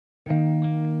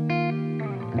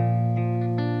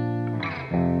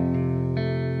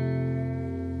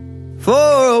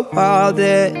while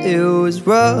there it was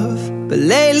rough, but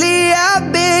lately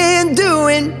I've been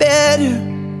doing better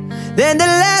than the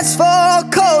last 4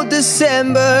 cold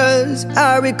Decembers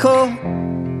I recall.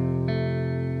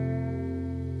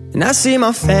 And I see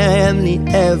my family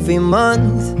every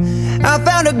month. I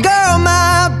found a girl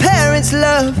my parents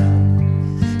love.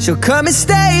 She'll come and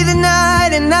stay the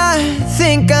night, and I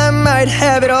think I might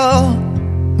have it all.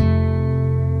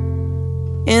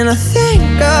 And I thank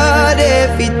God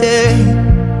every day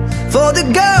for the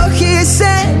girl He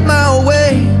sent my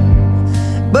way.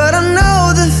 But I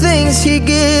know the things He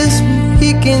gives me,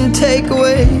 He can take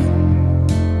away.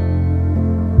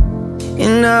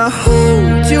 And I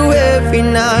hold you every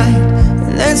night,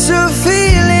 and that's a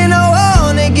feeling I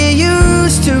wanna get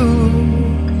used to.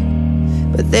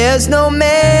 But there's no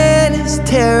man as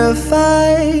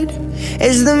terrified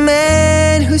as the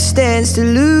man who stands to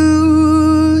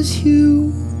lose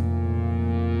you.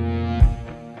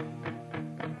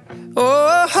 Oh,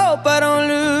 I hope I don't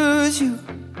lose you.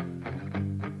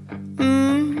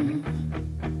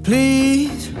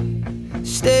 Please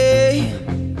stay.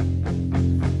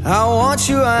 I want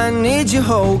you, I need you,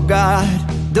 oh God.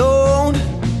 Don't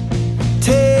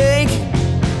take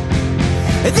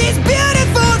these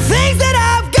beautiful things that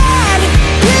I've got.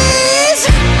 Please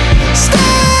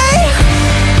stay.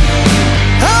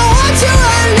 I want you,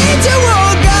 I need you,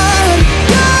 oh God.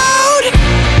 Don't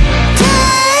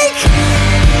take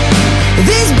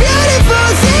these beautiful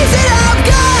things that I've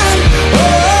got.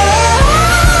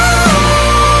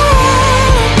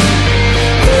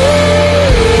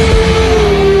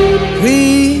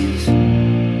 Please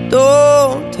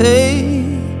don't take.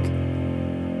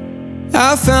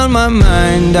 I found my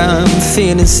mind, I'm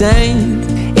feeling sane.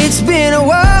 It's been a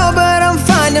while, but I'm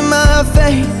finding my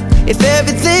faith. If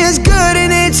everything's good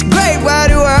and it's great, why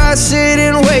do I sit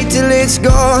and wait till it's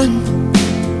gone?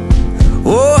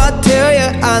 Oh, I tell you,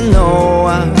 I know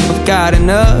I've got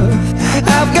enough.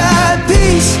 I've got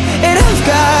peace and I've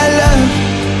got love,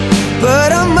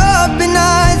 but I'm up at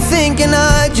night thinking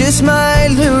I just might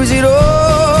lose it all.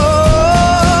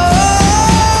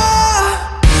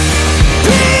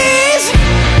 Please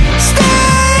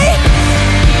stay.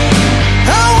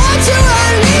 I want you, I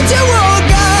need you, oh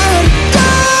God.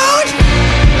 Don't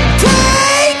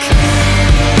take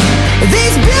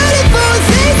these beautiful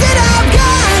things that I've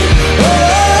got.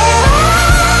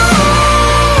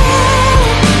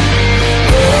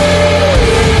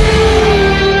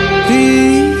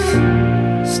 Please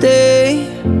stay.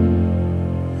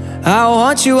 I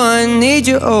want you, I need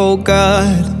you, oh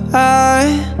God. I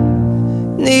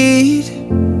need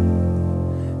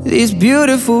these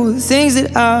beautiful things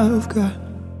that I've got.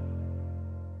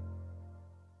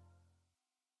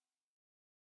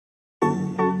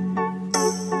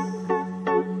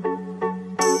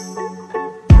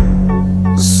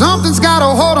 Something's got a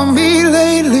hold on me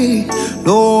lately.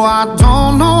 No, I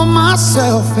don't know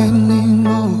myself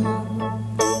anymore.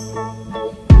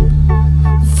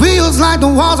 Feels like the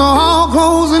walls are all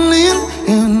closing in,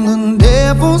 and the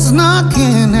devil's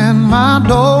knocking at my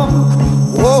door.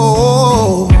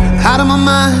 Whoa, out of my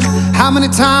mind. How many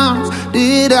times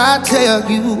did I tell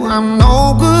you I'm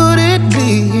no good at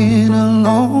being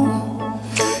alone?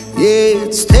 Yeah,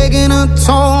 it's taking a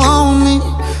toll on me,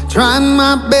 trying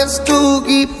my best to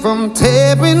keep from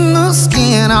tearing the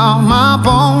skin off my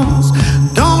bones.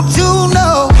 Don't you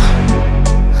know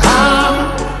I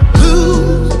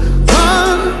lose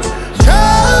control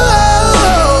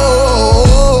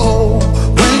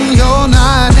when you're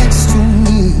not next to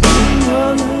me?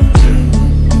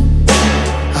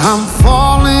 I'm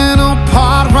falling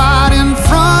apart right in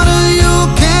front of you.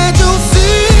 Can't you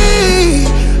see?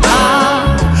 I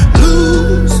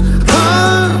lose control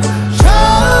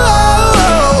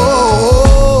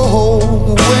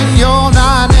when you're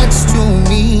not next to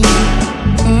me.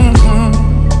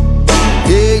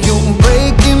 Yeah, you're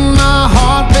breaking my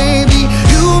heart, baby.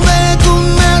 You make a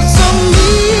mess of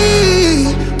me.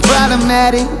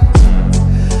 Problematic.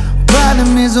 Problem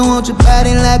is I want your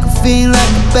body like a fiend,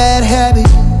 like a bad habit.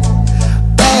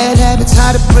 Bad habits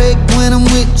hard to break when I'm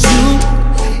with you.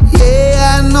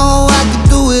 Yeah, I know I can